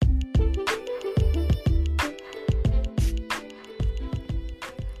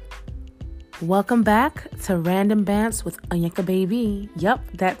Welcome back to Random Bants with Anyanka Baby. Yep,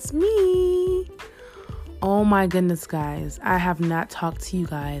 that's me. Oh my goodness, guys. I have not talked to you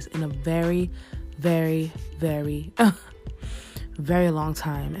guys in a very, very, very, very long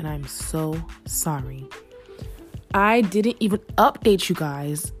time, and I'm so sorry. I didn't even update you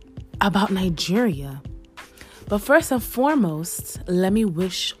guys about Nigeria. But first and foremost, let me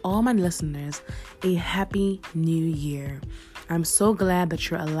wish all my listeners a happy new year. I'm so glad that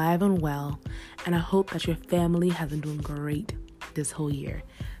you're alive and well, and I hope that your family has been doing great this whole year.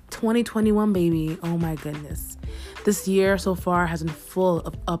 2021, baby. Oh my goodness. This year so far has been full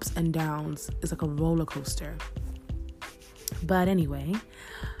of ups and downs. It's like a roller coaster. But anyway,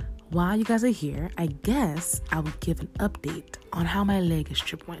 while you guys are here, I guess I would give an update on how my Lagos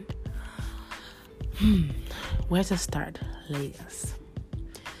trip went. Where to start? Lagos.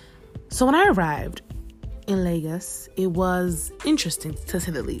 So when I arrived in Lagos, it was interesting to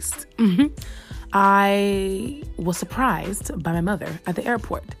say the least. I was surprised by my mother at the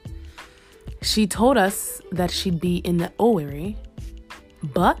airport. She told us that she'd be in the Owerri,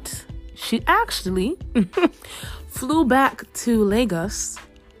 but she actually flew back to Lagos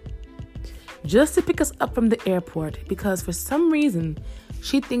just to pick us up from the airport because for some reason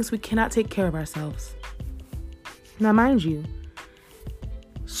she thinks we cannot take care of ourselves. Now, mind you,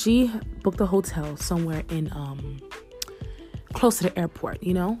 she booked a hotel somewhere in close to the airport,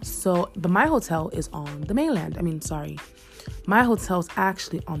 but my hotel is on the mainland. My hotel is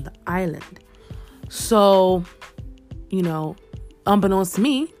actually on the island. So, unbeknownst to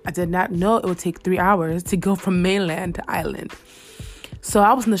me, I did not know it would take 3 hours to go from mainland to island. So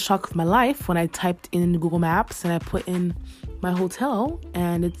I was in the shock of my life when I typed in Google Maps and I put in my hotel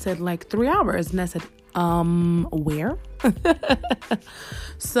and it said 3 hours. And I said, where?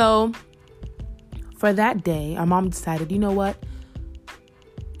 So for that day, our mom decided, you know what?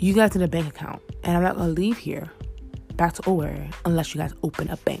 You guys need a bank account. And I'm not going to leave here back to Owerri unless you guys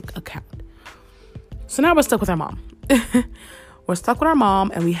open a bank account. So now we're stuck with our mom. We're stuck with our mom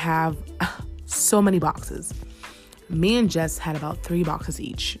and we have so many boxes. Me and Jess had about 3 boxes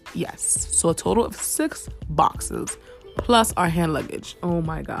each. Yes. So a total of 6 boxes plus our hand luggage. Oh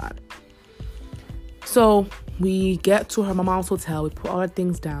my God. So we get to her mom's hotel. We put all our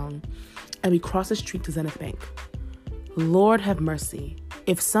things down and we cross the street to Zenith Bank. Lord have mercy.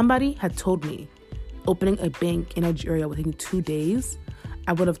 If somebody had told me opening a bank in Nigeria would take me 2 days,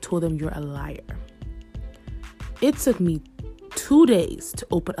 I would have told them you're a liar. It took me 2 days to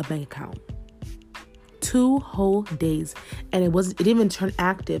open a bank account. 2 whole days. And it didn't even turn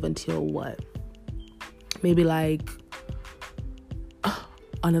active until what? Maybe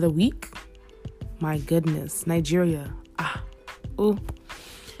another week? My goodness. Nigeria.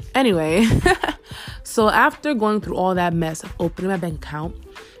 Anyway, so after going through all that mess of opening my bank account,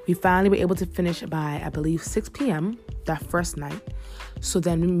 we finally were able to finish by, I believe, 6 p.m. that first night. So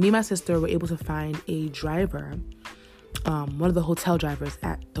then me and my sister were able to find a driver, one of the hotel drivers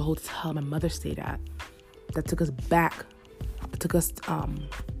at the hotel my mother stayed at, that took us back to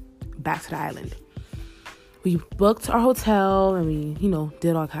the island. We booked our hotel and we,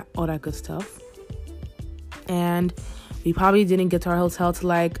 did all that good stuff. And we probably didn't get to our hotel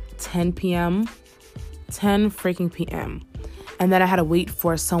till 10 p.m. 10 freaking p.m. And then I had to wait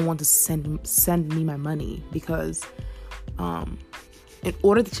for someone to send me my money because in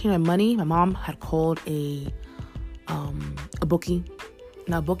order to change my money, my mom had called a bookie.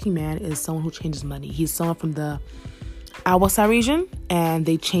 Now, bookie man is someone who changes money. He's someone from the Awasa region, and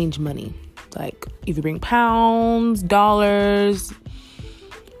they change money. If you bring pounds, dollars,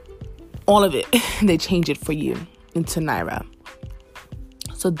 all of it, they change it for you into Naira.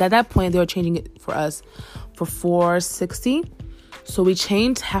 So at that point, they were changing it for us for 460. So we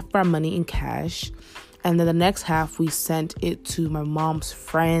changed half of our money in cash, and then the next half we sent it to my mom's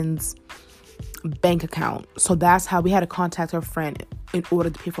friend's bank account. So that's how we had to contact her friend in order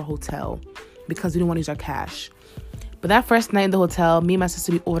to pay for a hotel because we didn't want to use our cash. But that first night in the hotel, me and my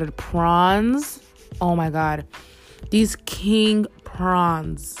sister, we ordered prawns. Oh my God. These king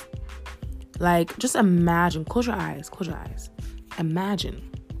prawns. Just imagine, close your eyes. Imagine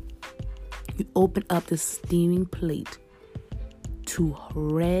you open up this steaming plate to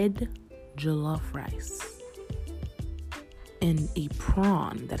red jollof rice and a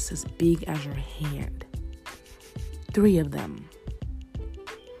prawn that's as big as your hand. 3 of them.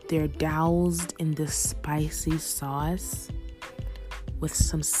 They're doused in this spicy sauce with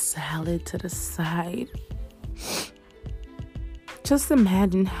some salad to the side. Just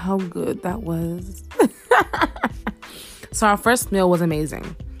imagine how good that was. So our first meal was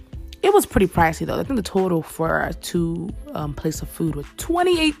amazing. It was pretty pricey though. I think the total for our 2 plates of food was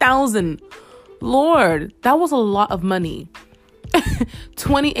 28,000. Lord, that was a lot of money.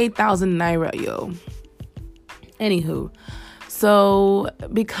 28,000 naira, yo. Anywho, so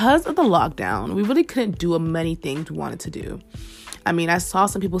because of the lockdown, we really couldn't do many things we wanted to do. I mean, I saw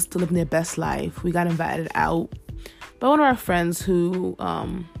some people still living their best life. We got invited out by one of our friends who, I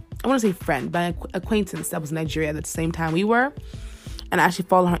want to say friend, but acquaintance that was in Nigeria at the same time we were. And I actually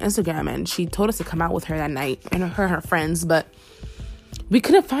followed her on Instagram, and she told us to come out with her that night, and her friends, but we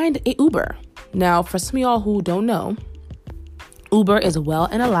couldn't find a Uber. Now, for some of y'all who don't know, Uber is well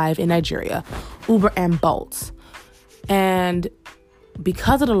and alive in Nigeria. Uber and Bolt. And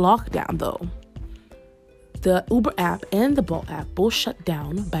because of the lockdown, though, the Uber app and the Bolt app both shut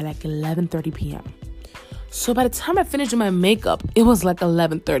down by like 11:30 p.m. So by the time I finished my makeup, it was like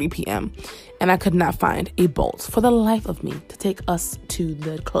 11:30 p.m. And I could not find a Bolt for the life of me to take us to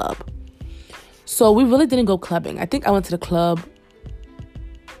the club. So we really didn't go clubbing. I think I went to the club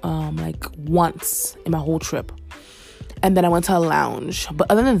like once in my whole trip. And then I went to a lounge.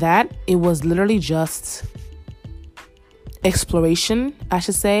 But other than that, it was literally just exploration, I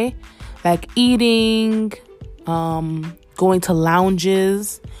should say. Like eating, going to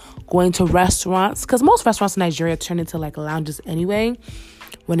lounges, going to restaurants. Because most restaurants in Nigeria turn into like lounges anyway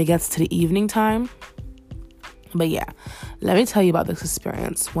when it gets to the evening time. But yeah, let me tell you about this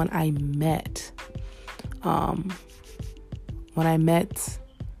experience when I met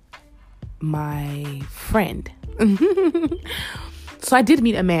my friend. So I did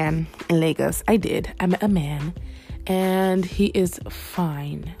meet a man in Lagos. I met a man, and he is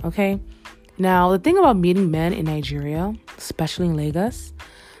fine, okay? Now, the thing about meeting men in Nigeria, especially in Lagos,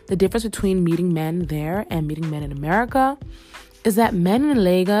 the difference between meeting men there and meeting men in America is that men in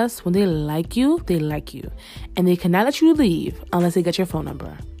Lagos, when they like you, they like you. And they cannot let you leave unless they get your phone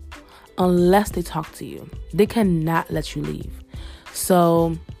number. Unless they talk to you. They cannot let you leave.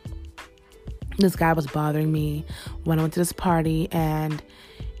 So this guy was bothering me when I went to this party, and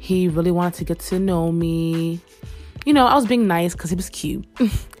he really wanted to get to know me. You know, I was being nice because he was cute and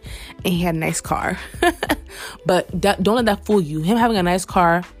he had a nice car. But don't let that fool you. Him having a nice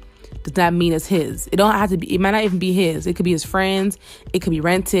car does not mean it's his. It don't have to be. It might not even be his. It could be his friends. It could be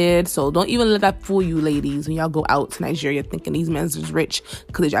rented. So don't even let that fool you, ladies, when y'all go out to Nigeria thinking these men is rich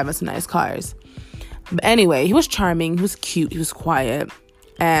because they driving some nice cars. But anyway, he was charming. He was cute. He was quiet.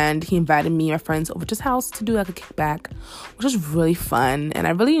 And he invited me and my friends over to his house to do like a kickback, which was really fun. And I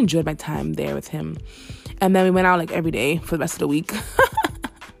really enjoyed my time there with him. And then we went out like every day for the rest of the week.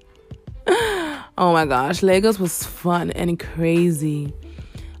 Oh my gosh, Lagos was fun and crazy.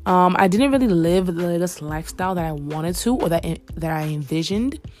 I didn't really live the Lagos lifestyle that I wanted to, or that I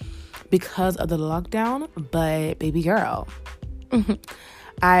envisioned because of the lockdown. But baby girl,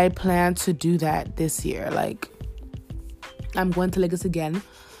 I plan to do that this year. Like, I'm going to Lagos again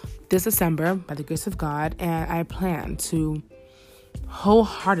this December by the grace of God, and I plan to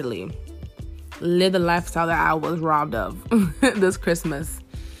wholeheartedly live the lifestyle that I was robbed of this Christmas.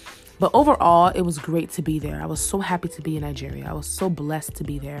 But overall, it was great to be there. I was so happy to be in Nigeria. I was so blessed to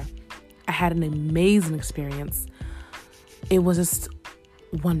be there. I had an amazing experience. It was just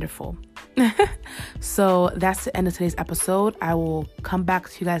wonderful. So that's the end of today's episode. I will come back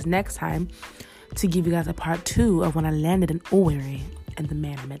to you guys next time to give you guys a part 2 of when I landed in Owerri and the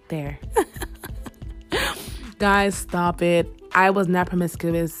man I met there. Guys, stop it. I was not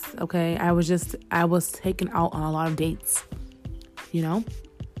promiscuous, okay? I was taken out on a lot of dates, you know?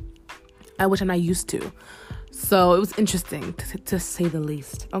 Which I'm not used to. So it was interesting to say the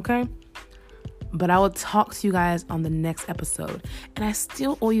least, okay? But I will talk to you guys on the next episode. And I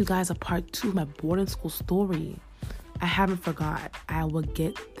still owe you guys a part 2 of my boarding school story. I haven't forgot. I will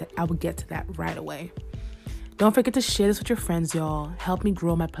get to that right away. Don't forget to share this with your friends, y'all. Help me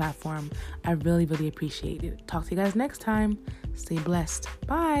grow my platform. I really, really appreciate it. Talk to you guys next time. Stay blessed.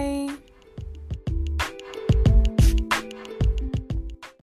 Bye.